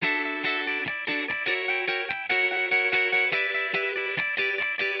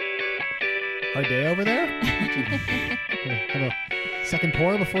Hard day over there? Have a second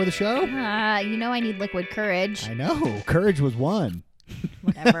pour before the show? I need liquid courage. I know. Courage was one.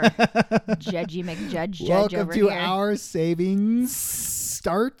 Whatever. Judgy McJudge Welcome over to here. Our Savings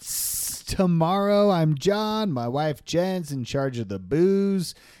starts tomorrow. I'm John. My wife Jen's in charge of the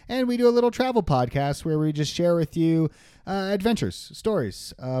booze. And we do a little travel podcast where we just share with you adventures,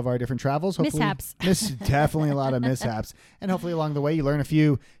 stories of our different travels. Hopefully, Mishaps. Definitely a lot of mishaps. And hopefully along the way you learn a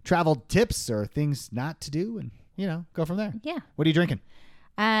few travel tips or things not to do and, go from there. Yeah. What are you drinking?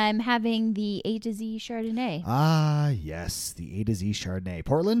 I'm having the A to Z Chardonnay. Ah, yes. The A to Z Chardonnay.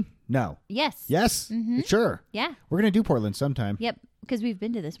 Portland? No. Yes. Yes? Mm-hmm. Sure. Yeah. We're going to do Portland sometime. Yep. Because we've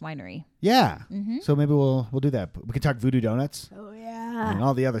been to this winery. Yeah. Mm-hmm. So maybe we'll do that. We can talk Voodoo Donuts Oh, yeah. and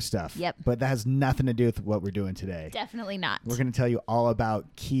all the other stuff. Yep. But that has nothing to do with what we're doing today. Definitely not. We're going to tell you all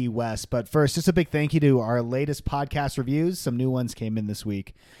about Key West. But first, just a big thank you to our latest podcast reviews. Some new ones came in this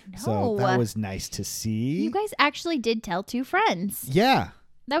week. So that was nice to see. You guys actually did tell 2 friends. Yeah.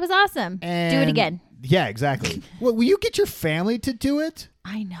 That was awesome. Do it again. Yeah, exactly. Well, will you get your family to do it?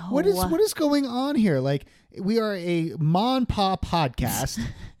 I know. What is going on here? Like, we are a Ma and Pa podcast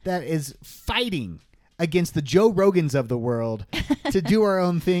that is fighting against the Joe Rogans of the world to do our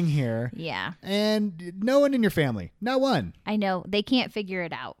own thing here. Yeah. And no one in your family. Not one. I know. They can't figure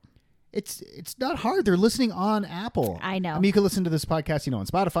it out. It's not hard. They're listening on Apple. I know. I mean, you can listen to this podcast, on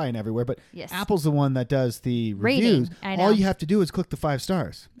Spotify and everywhere, but Yes. Apple's the one that does the Rating. reviews. I know. All you have to do is click the 5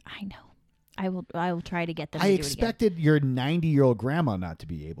 stars. I know. I will try to get them I to do it again. expected your 90-year-old grandma not to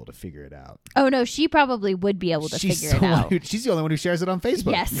be able to figure it out. Oh, no. She probably would be able to figure it out. She's the only one who shares it on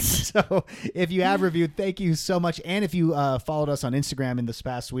Facebook. Yes. So if you have reviewed, thank you so much. And if you followed us on Instagram in this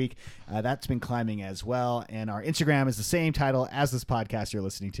past week, that's been climbing as well. And our Instagram is the same title as this podcast you're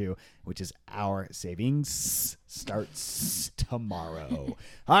listening to, which is Our Savings Starts Tomorrow.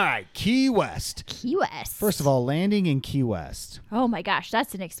 All right, Key West. Key West. First of all, landing in Key West. Oh, my gosh.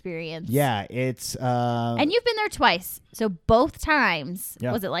 That's an experience. Yeah, it's... And you've been there twice. So both times.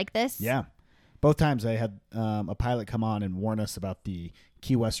 Yeah. Was it like this? Yeah. Both times I had a pilot come on and warn us about the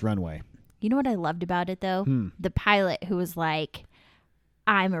Key West runway. You know what I loved about it, though? The pilot who was like,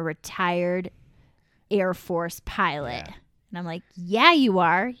 I'm a retired Air Force pilot. Yeah. And I'm like, yeah, you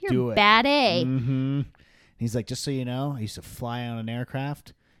are. You're Do it. bad A. Mm-hmm. He's like, just so you know, I used to fly on an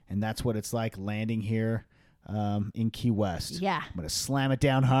aircraft, and that's what it's like landing here in Key West. Yeah. I'm going to slam it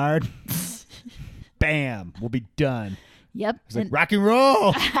down hard. Bam. We'll be done. Yep. He's like, And- rock and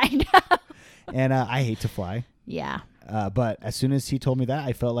roll. I know. And I hate to fly. Yeah. But as soon as he told me that,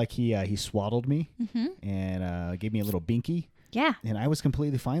 I felt like he swaddled me Mm-hmm. and gave me a little binky. Yeah. And I was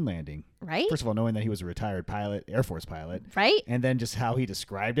completely fine landing. Right? First of all, knowing that he was a retired pilot, Air Force pilot. Right? And then just how he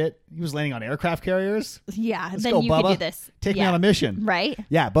described it. He was landing on aircraft carriers. Yeah. Let's then go, you Bubba. can do this. Take me Yeah. on a mission. Right?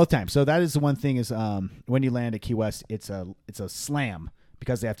 Yeah, both times. So that is the one thing is when you land at Key West, it's a slam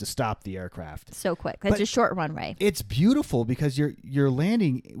because they have to stop the aircraft. So quick. That's But- a short runway. It's beautiful because you're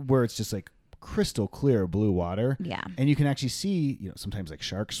landing where it's just like crystal clear blue water. Yeah. And you can actually see, sometimes like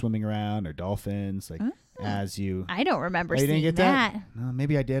sharks swimming around or dolphins like as you I don't remember Oh, you seeing didn't get that? No,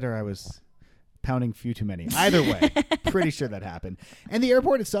 maybe I did or I was pounding a few too many. Either way, pretty sure that happened. And the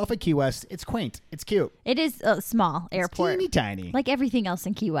airport itself at Key West, it's quaint. It's cute. It is a small airport. It's teeny tiny. Like everything else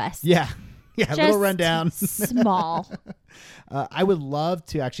in Key West. Yeah. Yeah, a Just little rundown. small. I would love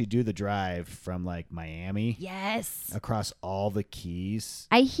to actually do the drive from like Miami Yes. across all the Keys.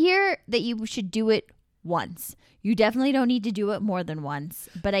 I hear that you should do it once. You definitely don't need to do it more than once,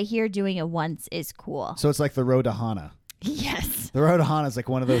 but I hear doing it once is cool. So it's like the road to Hana. Yes. The road to Hana is like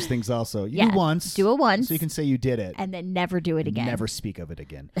one of those things also. You Yeah, do once. do it once. So you can say you did it. And then never do it again. Never speak of it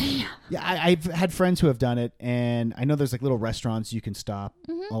again. Yeah, I've had friends who have done it, and I know there's like little restaurants you can stop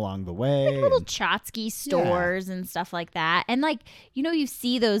along the way. Like little and- Chotsky stores and stuff like that. And like, you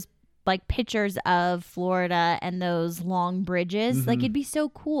see those like pictures of Florida and those long bridges. Like it'd be so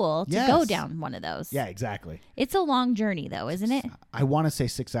cool to go Yes. down one of those. Yeah, exactly. It's a long journey though, isn't it? I want to say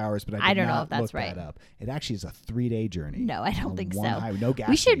 6 hours, but I I did don't know not if that's look right. that up. It actually is a 3-day journey. No, I don't on think one so. highway, no gas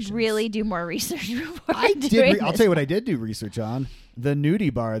We should stations. really do more research before I doing did. I'll this. tell you what I did do research on. The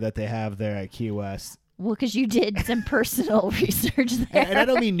nudie bar that they have there at Key West. Well, because you did some personal research there. And I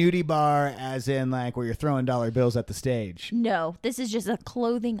don't mean nudie bar as in like where you're throwing dollar bills at the stage. No, this is just a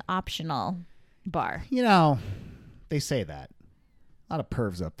clothing optional bar. They say that. A lot of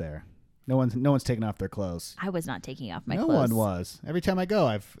pervs up there. No one's taking off their clothes. I was not taking off my No clothes. one was. Every time I go,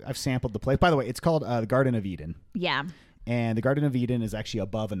 I've sampled the place. By the way, it's called the Garden of Eden. Yeah. And the Garden of Eden is actually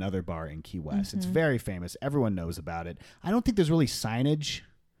above another bar in Key West. It's very famous. Everyone knows about it. I don't think there's really signage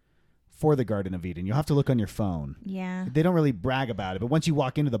for the Garden of Eden. You'll have to look on your phone. Yeah. They don't really brag about it, but once you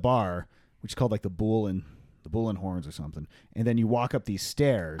walk into the bar, which is called like the Bull and Horns or something. And then you walk up these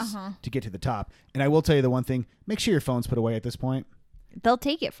stairs to get to the top. And I will tell you the one thing, make sure your phone's put away at this point. They'll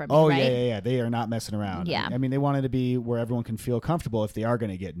take it from you, Oh, right? yeah. They are not messing around. Yeah. I mean, they want it to be where everyone can feel comfortable if they are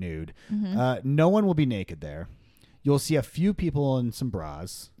going to get nude. Mm-hmm. No one will be naked there. You'll see a few people in some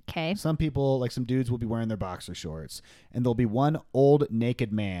bras. Okay. Some people, like some dudes, will be wearing their boxer shorts. And there'll be one old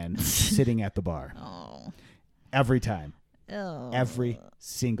naked man sitting at the bar. Oh. Every time. Oh. Every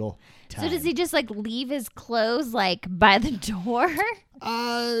single time. So does he just like leave his clothes like by the door?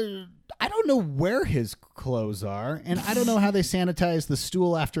 I don't know where his clothes are, and I don't know how they sanitize the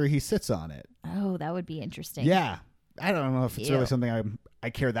stool after he sits on it. Oh, that would be interesting. Yeah. I don't know if it's Ew. really something I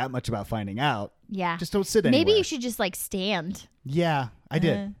care that much about finding out. Yeah. Just don't sit anywhere. Maybe you should just like stand. Yeah, I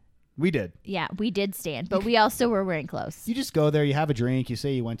did. We did. Yeah, we did stand, but we also were wearing clothes. You just go there, you have a drink, you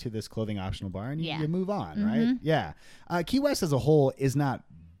say you went to this clothing optional bar, and you, Yeah. you move on, right? Yeah. Key West as a whole is not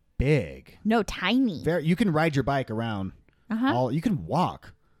big. No, tiny. You can ride your bike around. You can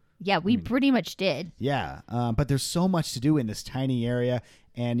walk. Yeah, we pretty much did. Yeah, but there's so much to do in this tiny area,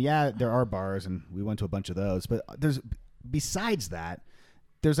 and yeah, there are bars, and we went to a bunch of those. But besides that,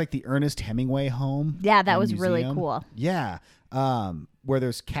 there's like the Ernest Hemingway home. Yeah, that and was really museum. cool. Yeah, where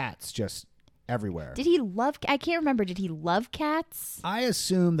there's cats just everywhere. Did he love? I can't remember. Did he love cats? I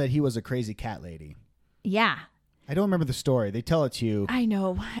assume that he was a crazy cat lady. Yeah, I don't remember the story. They tell it to you. I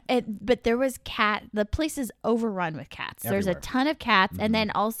know. But there was the place is overrun with cats. There's a Everywhere. ton of cats, and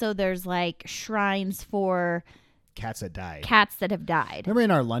then also there's like shrines for Cats that died. cats that have died. Remember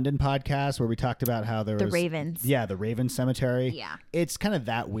in our London podcast where we talked about how there The was ravens. Yeah, the Raven Cemetery. Yeah. It's kind of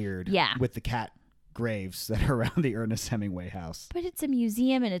that weird. Yeah. With the cat graves that are around the Ernest Hemingway house. But it's a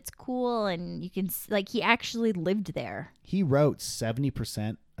museum and it's cool, and you can like he actually lived there. He wrote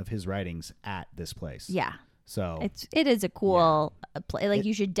 70% of his writings at this place. Yeah, So it is a cool place. Like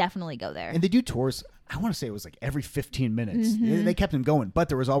you should definitely go there. and they do tours. I want to say it was like every 15 minutes. They kept him going, but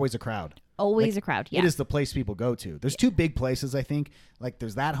there was always a crowd. Always a crowd. Yeah, It is the place people go to. There's two big places, I think. Like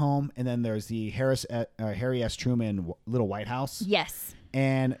there's that home, and then there's the Harry S. Truman Little White House. Yes.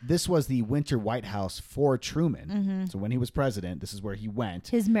 And this was the winter White House for Truman. So when he was president, this is where he went.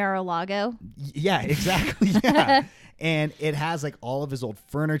 His Mar-a-Lago. Yeah, exactly. Yeah. And it has like all of his old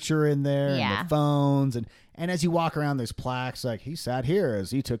furniture in there Yeah. and the phones. And as you walk around, there's plaques like he sat here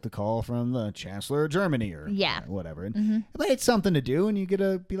as he took the call from the Chancellor of Germany or Yeah. whatever. But it's something to do, and you get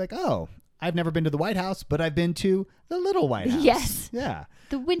to be like, oh, I've never been to the White House, but I've been to the Little White House. Yes. Yeah.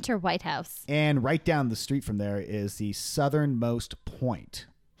 The winter White House. And right down the street from there is the southernmost point.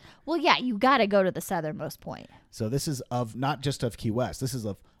 Well, yeah, you got to go to the southernmost point. So this is of not just of Key West. This is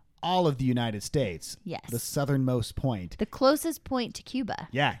of all of the United States. Yes. The southernmost point. The closest point to Cuba.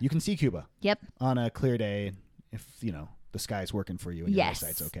 Yeah, you can see Cuba Yep. on a clear day if, the sky's working for you and your Yes.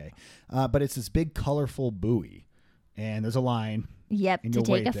 eyesight's okay. But it's this big, colorful buoy. And there's a line. Yep. And To you'll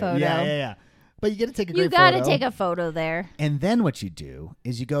take wait a there. photo. Yeah. But you get to take a great You got to photo. take a photo there. And then what you do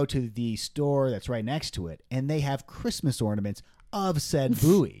is you go to the store that's right next to it, and they have Christmas ornaments of said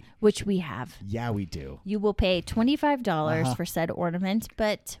buoy. Which we have. Yeah, we do. You will pay $25 for said ornament,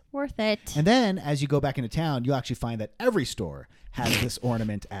 but worth it. And then as you go back into town, you'll actually find that every store has this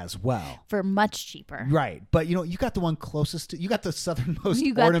ornament as well. For much cheaper. Right. But you got the one closest to, you got the southernmost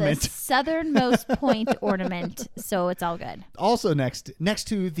You got ornament. the southernmost point ornament, so it's all good. Also next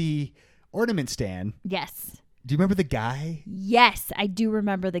to the ornament stand. Yes. Do you remember the guy? Yes, I do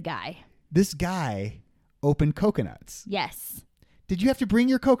remember the guy. This guy opened coconuts. Yes. Did you have to bring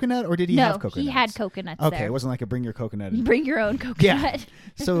your coconut, or did he have No, coconuts? he had coconuts Okay, there. it wasn't like a bring your coconut. and- Bring your own coconut. Yeah.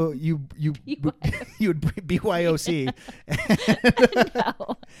 So you would BYOC.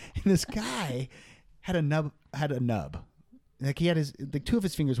 No. And this guy had a nub. Like he had two of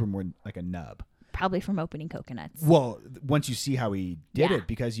his fingers were more like a nub. Probably from opening coconuts. Well, once you see how he did Yeah. it,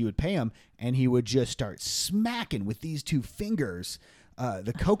 because you would pay him, and he would just start smacking with these two fingers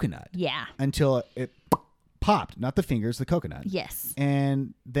the coconut Yeah. until it popped. Not the fingers, the coconut. Yes.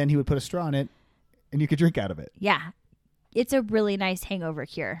 And then he would put a straw in it, and you could drink out of it. Yeah. It's a really nice hangover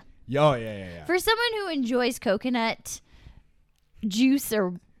cure. Oh, yeah. For someone who enjoys coconut juice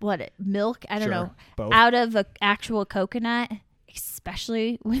or milk, I don't Sure, know, both. out of an actual coconut,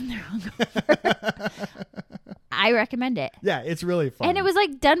 especially when they're hungover, I recommend it. Yeah, it's really fun. And it was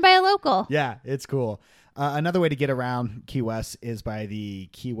like done by a local. Yeah, it's cool. Another way to get around Key West is by the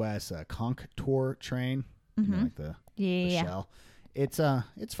Key West Conch Tour train. Like the Yeah. shell. It's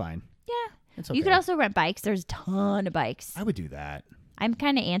fine. Yeah. It's okay. You could also rent bikes. There's a ton of bikes. I would do that. I'm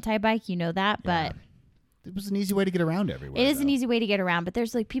kind of anti-bike, you know that, but It was an easy way to get around everywhere. it is an though. easy way to get around. But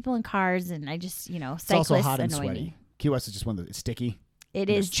there's like people in cars, and I just, It's cyclists also hot and annoy sweaty. me. Key West is just it's sticky. It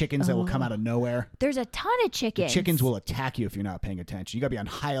There's is chickens that will come out of nowhere. There's a ton of chickens. Chickens will attack you if you're not paying attention. You got to be on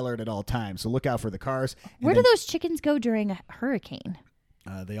high alert at all times. So look out for the cars. Where do those chickens go during a hurricane?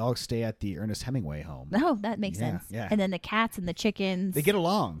 They all stay at the Ernest Hemingway home. Oh, that makes sense. Yeah. And then the cats and the chickens. They get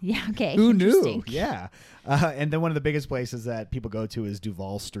along. Yeah, okay. Who knew? Interesting. Yeah. And then one of the biggest places that people go to is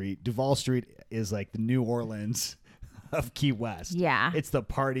Duval Street. Duval Street is like the New Orleans of Key West. Yeah. It's the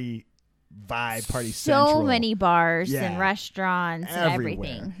party vibe, party so central. many bars Yeah. and restaurants and Everywhere.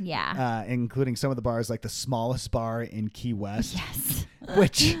 everything. Yeah. Including some of the bars, like the smallest bar in Key West. Yes.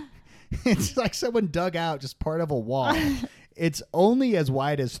 Which it's like someone dug out just part of a wall. It's only as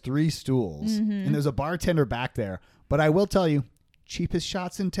wide as 3 stools, and there's a bartender back there. But I will tell you, cheapest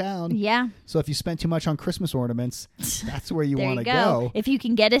shots in town. Yeah. So if you spend too much on Christmas ornaments, that's where you There want you to go. If you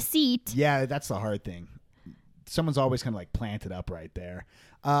can get a seat. Yeah, that's the hard thing. Someone's always kind of like planted up right there.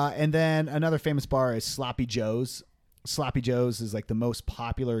 And then another famous bar is Sloppy Joe's. Sloppy Joe's is like the most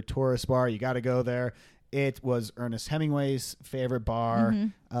popular tourist bar. You got to go there. It was Ernest Hemingway's favorite bar.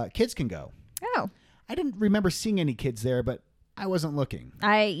 Kids can go. Oh. I didn't remember seeing any kids there, but I wasn't looking.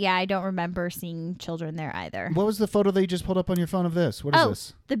 I don't remember seeing children there either. What was the photo that you just pulled up on your phone of this? What is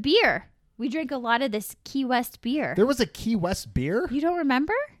this? The beer. We drank a lot of this Key West beer. There was a Key West beer? You don't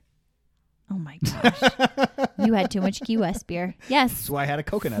remember? Oh my gosh. You had too much Key West beer. Yes. So I had a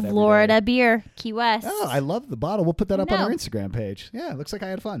coconut every day. Florida beer, Key West. Oh, I love the bottle. We'll put that up on our No. Instagram page. Yeah, it looks like I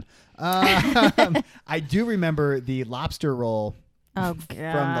had fun. I do remember the lobster roll Oh from the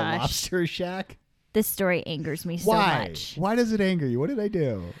gosh. Lobster Shack. This story angers me so Why? much. Why does it anger you? What did I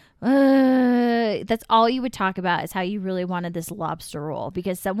do? That's all you would talk about is how you really wanted this lobster roll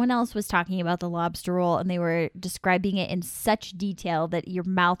because someone else was talking about the lobster roll and they were describing it in such detail that your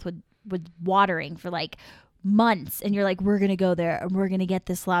mouth would watering for like months and you're like, we're gonna go there and we're gonna get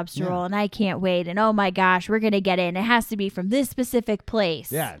this lobster roll and I can't wait and oh my gosh, we're gonna get it and it has to be from this specific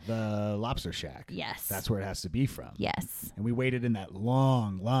place. Yeah, the Lobster Shack. Yes. That's where it has to be from. Yes. And we waited in that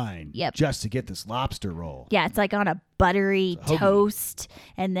long line just to get this lobster roll. Yeah, it's like on a buttery hoagie. toast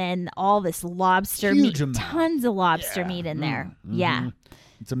and then all this lobster Huge meat. amount. Tons of lobster meat in there. Yeah.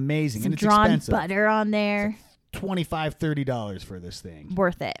 It's amazing. Some and it's drawn expensive. butter on there. $25, $30 for this thing.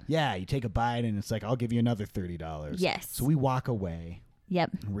 Worth it. Yeah, you take a bite and it's like, I'll give you another $30. Yes. So we walk away. Yep.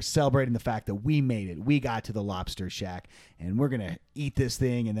 And we're celebrating the fact that we made it. We got to the Lobster Shack and we're going to eat this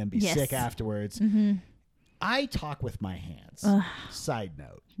thing and then be Yes. sick afterwards. I talk with my hands. Side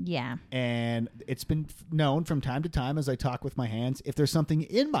note. Yeah. And it's been known from time to time as I talk with my hands, if there's something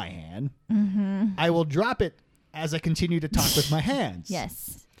in my hand, I will drop it as I continue to talk with my hands.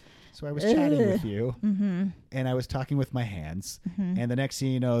 Yes. So I was chatting with you, and I was talking with my hands, and the next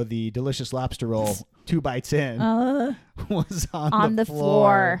thing you know, the delicious lobster roll, 2 bites in, was on the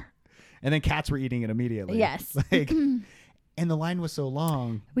floor. And then cats were eating it immediately. Yes. Like, and the line was so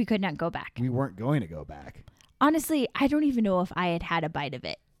long, We could not go back. we weren't going to go back. Honestly, I don't even know if I had a bite of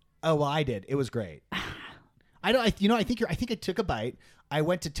it. Oh, well, I did. It was great. I think I took a bite. I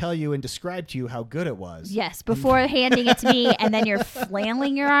went to tell you and describe to you how good it was. Yes, before handing it to me, and then you're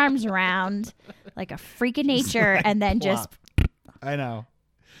flailing your arms around like a freak of nature, and then just I know.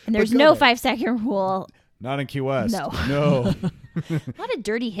 and there's But no go there. 5-second rule. Not in Key West. No. No. A lot of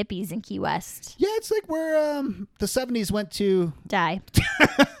dirty hippies in Key West. Yeah, it's like where the 70s went to. Die.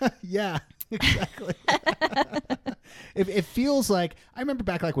 Yeah, exactly. It feels like I remember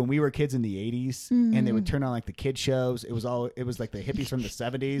back like when we were kids in the 80s and they would turn on like the kid shows. It was like the hippies from the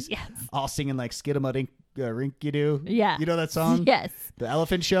 70s. Yes. All singing like Skidamuddy Rinky Doo. Yeah. You know that song? Yes. The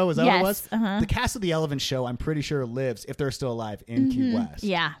Elephant Show, is that what it Yes, was? uh-huh. The cast of the Elephant Show, I'm pretty sure lives, if they're still alive, in Key West.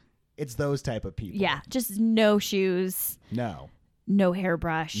 Yeah. It's those type of people. Yeah. Just no shoes, No. no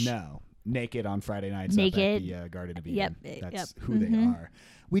hairbrush. No. Naked on Friday nights Naked. up at the Garden of Eden. Yep, That's yep. who they are.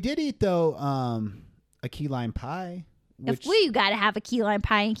 We did eat, though, a key lime pie. Which, You got to have a key lime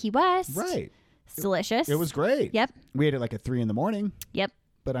pie in Key West. right. It's delicious. It was great. Yep. We ate it like at 3 a.m, Yep.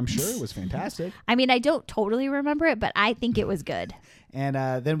 but I'm sure it was fantastic. I mean, I don't totally remember it, but I think it was good. And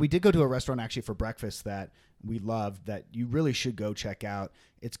then we did go to a restaurant actually for breakfast that we loved that you really should go check out.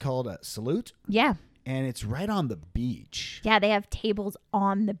 It's called Salute, Yeah. and it's right on the beach. Yeah, they have tables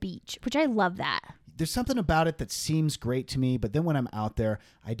on the beach, which I love that. There's something about it that seems great to me, but then when I'm out there,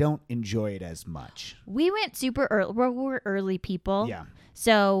 I don't enjoy it as much. We went super early. We're early people. Yeah.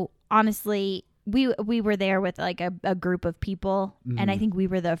 So honestly, we were there with like a group of people, and I think we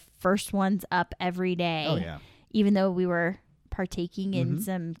were the first ones up every day. Oh, yeah. Even though we were partaking in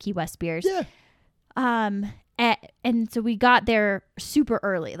some Key West beers. Yeah. And so we got there super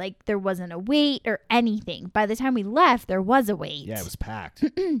early. Like there wasn't a wait or anything. By the time we left, there was a wait. Yeah, it was packed.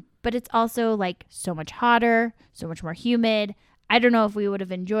 But it's also like so much hotter, so much more humid. I don't know if we would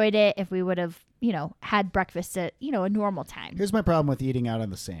have enjoyed it if we would have, had breakfast at, a normal time. Here's my problem with eating out on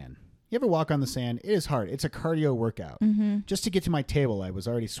the sand. You ever walk on the sand? It is hard. It's a cardio workout. Mm-hmm. Just to get to my table, I was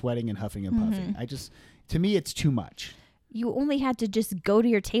already sweating and huffing and puffing. To me, it's too much. You only had to just go to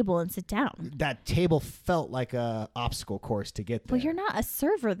your table and sit down. That table felt like a obstacle course to get there. Well, you're not a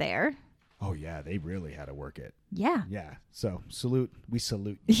server there. Oh, yeah. They really had to work it. Yeah. Yeah. So we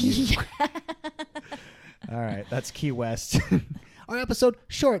salute you. All right. That's Key West. Our episode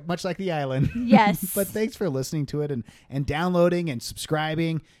short, much like the island. Yes. But thanks for listening to it and downloading and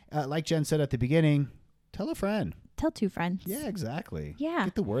subscribing. Like Jen said at the beginning, tell a friend. Tell 2 friends. Yeah, exactly. Yeah.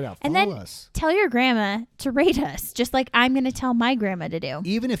 Get the word out. And Follow then us. tell your grandma to rate us, just like I'm going to tell my grandma to do.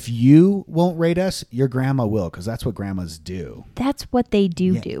 Even if you won't rate us, your grandma will, because that's what grandmas do. That's what they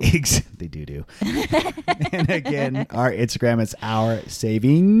do. They do. And again, our Instagram is Our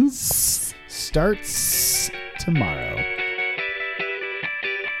Savings starts tomorrow.